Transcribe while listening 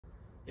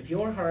If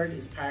your herd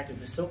is part of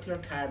the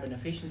Suckler Carbon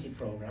Efficiency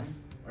Programme,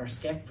 or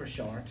SCEP for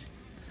short,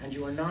 and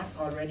you are not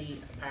already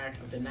a part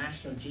of the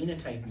National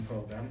Genotyping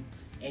Programme,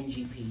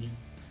 NGP,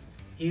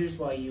 here's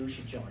why you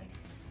should join.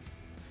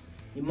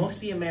 You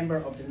must be a member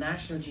of the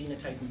National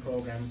Genotyping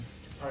Programme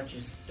to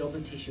purchase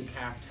double tissue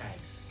calf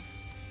tags.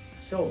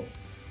 So,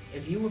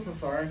 if you would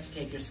prefer to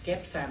take your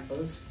SCEP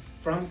samples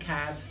from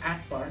calves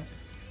at birth,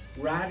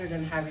 rather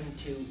than having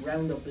to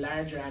round up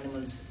larger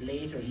animals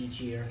later each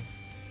year,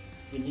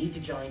 you need to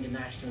join the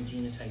National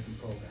Genotyping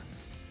Programme.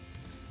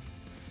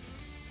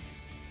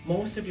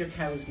 Most of your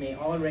cows may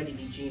already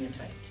be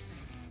genotyped,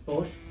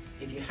 but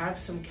if you have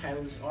some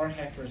cows or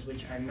heifers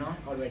which are not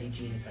already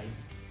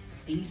genotyped,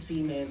 these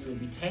females will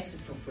be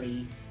tested for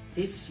free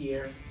this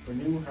year for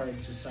new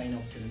herds who sign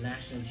up to the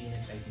National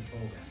Genotyping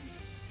Programme.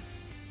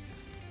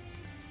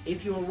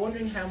 If you are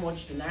wondering how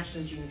much the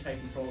National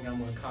Genotyping Programme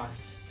will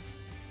cost,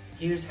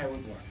 here's how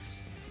it works.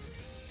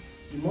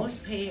 You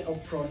must pay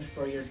up front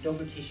for your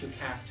double tissue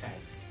calf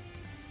tags,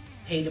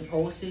 pay the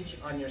postage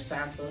on your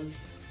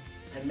samples,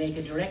 and make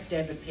a direct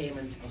debit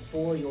payment of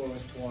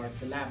 €4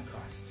 towards the lab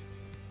cost.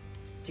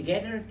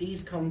 Together,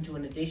 these come to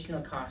an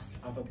additional cost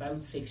of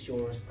about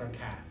 €6 per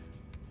calf.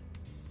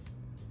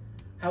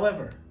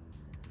 However,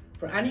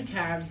 for any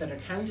calves that are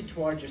counted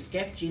towards your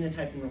SCEP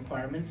genotyping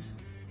requirements,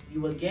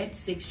 you will get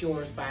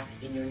 €6 back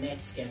in your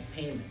net SCEP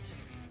payment.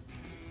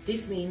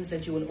 This means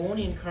that you will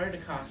only incur the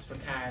cost for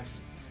calves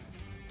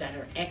that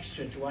are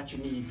extra to what you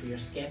need for your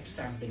SCEP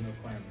sampling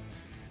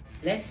requirements.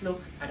 Let's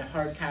look at a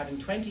herd calving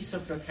 20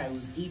 suckler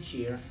cows each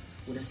year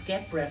with a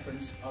SCEP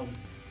reference of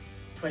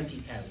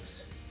 20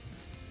 cows.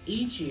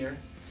 Each year,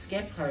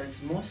 SCEP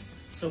herds must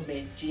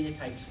submit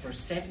genotypes for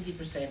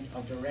 70%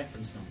 of their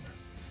reference number.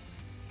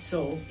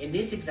 So, in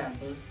this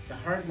example, the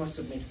herd must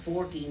submit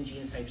 14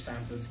 genotype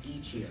samples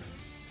each year.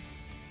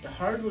 The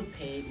herd will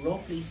pay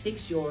roughly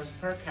 €6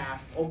 per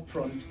calf up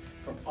front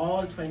for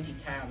all 20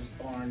 calves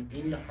born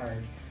in the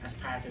herd as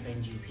part of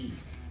NGP.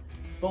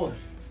 But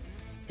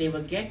they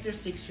will get their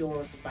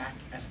 €6 back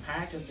as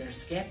part of their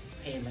SCEP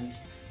payment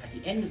at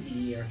the end of the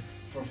year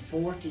for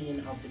 14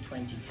 of the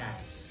 20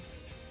 calves.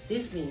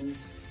 This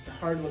means the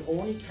herd will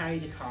only carry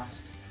the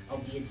cost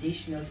of the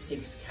additional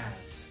 6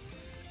 calves.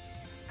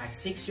 At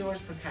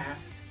 €6 per calf,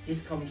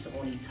 this comes to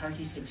only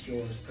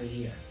 €36 per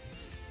year.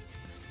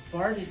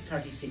 For this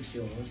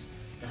 €36,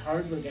 the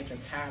herd will get their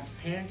calves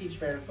parentage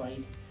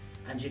verified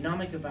and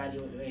genomic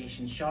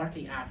evaluation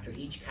shortly after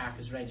each calf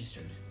is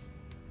registered,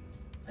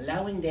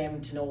 allowing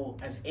them to know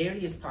as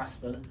early as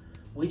possible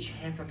which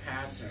heifer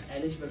calves are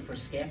eligible for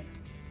SCEP,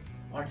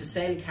 or to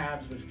sell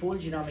calves with full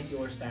genomic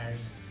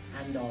Eurostars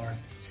and/or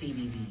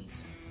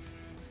CBVs.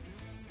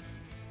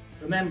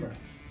 Remember,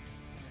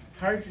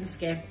 herds in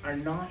SCEP are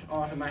not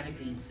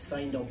automatically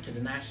signed up to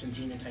the National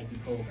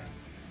Genotyping Programme,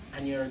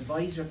 and your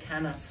advisor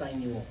cannot sign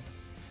you up.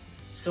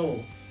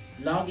 So,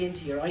 log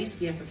into your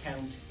ICBF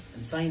account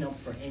and sign up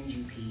for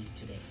NGP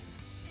today.